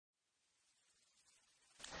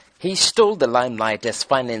He stole the limelight as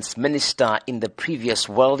finance minister in the previous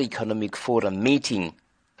World Economic Forum meeting.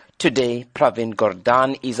 Today, Pravin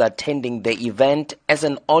Gordhan is attending the event as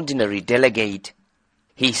an ordinary delegate.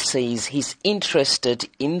 He says he's interested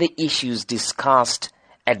in the issues discussed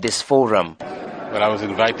at this forum. Well, I was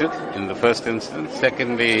invited in the first instance.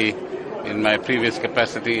 Secondly, in my previous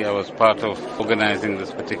capacity, I was part of organizing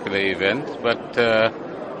this particular event. But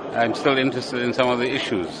I'm still interested in some of the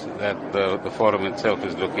issues that the forum itself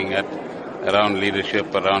is looking at around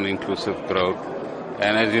leadership, around inclusive growth.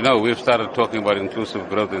 And as you know, we've started talking about inclusive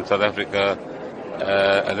growth in South Africa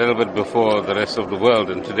a little bit before the rest of the world.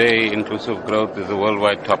 And today, inclusive growth is a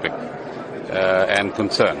worldwide topic and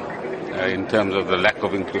concern in terms of the lack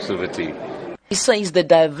of inclusivity. He says the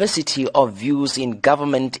diversity of views in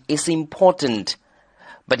government is important,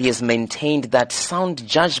 but he has maintained that sound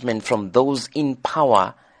judgment from those in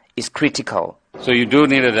power is critical. So you do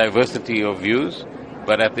need a diversity of views,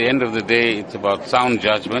 but at the end of the day, it's about sound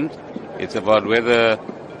judgment. It's about whether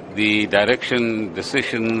the direction,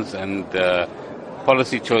 decisions, and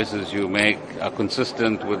policy choices you make are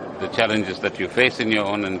consistent with the challenges that you face in your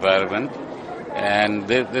own environment. And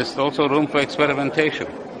there's also room for experimentation,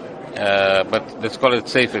 but let's call it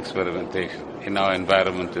safe experimentation in our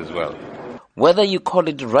environment as well. Whether you call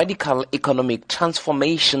it radical economic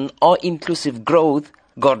transformation or inclusive growth,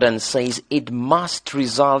 Gordhan says it must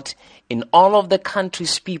result in all of the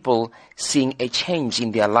country's people seeing a change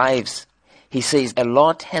in their lives. He says a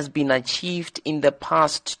lot has been achieved in the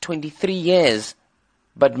past 23 years,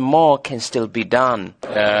 but more can still be done.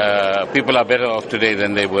 People are better off today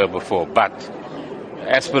than they were before, but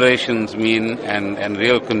aspirations mean and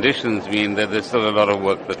real conditions mean that there's still a lot of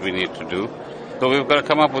work that we need to do. So we've got to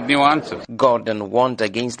come up with new answers. Gordhan warned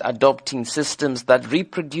against adopting systems that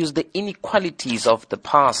reproduce the inequalities of the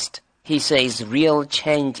past. He says real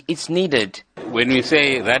change is needed. When we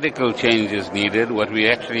say radical change is needed, what we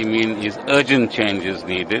actually mean is urgent change is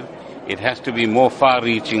needed. It has to be more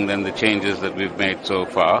far-reaching than the changes that we've made so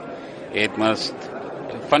far. It must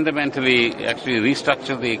fundamentally actually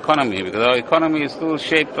restructure the economy, because our economy is still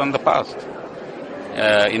shaped on the past.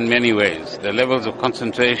 In many ways. The levels of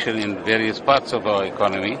concentration in various parts of our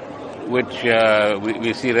economy, which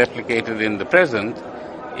we see replicated in the present,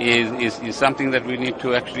 is something that we need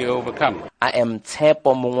to actually overcome. I am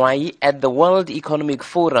Tshepo Mongoai at the World Economic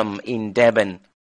Forum in Durban.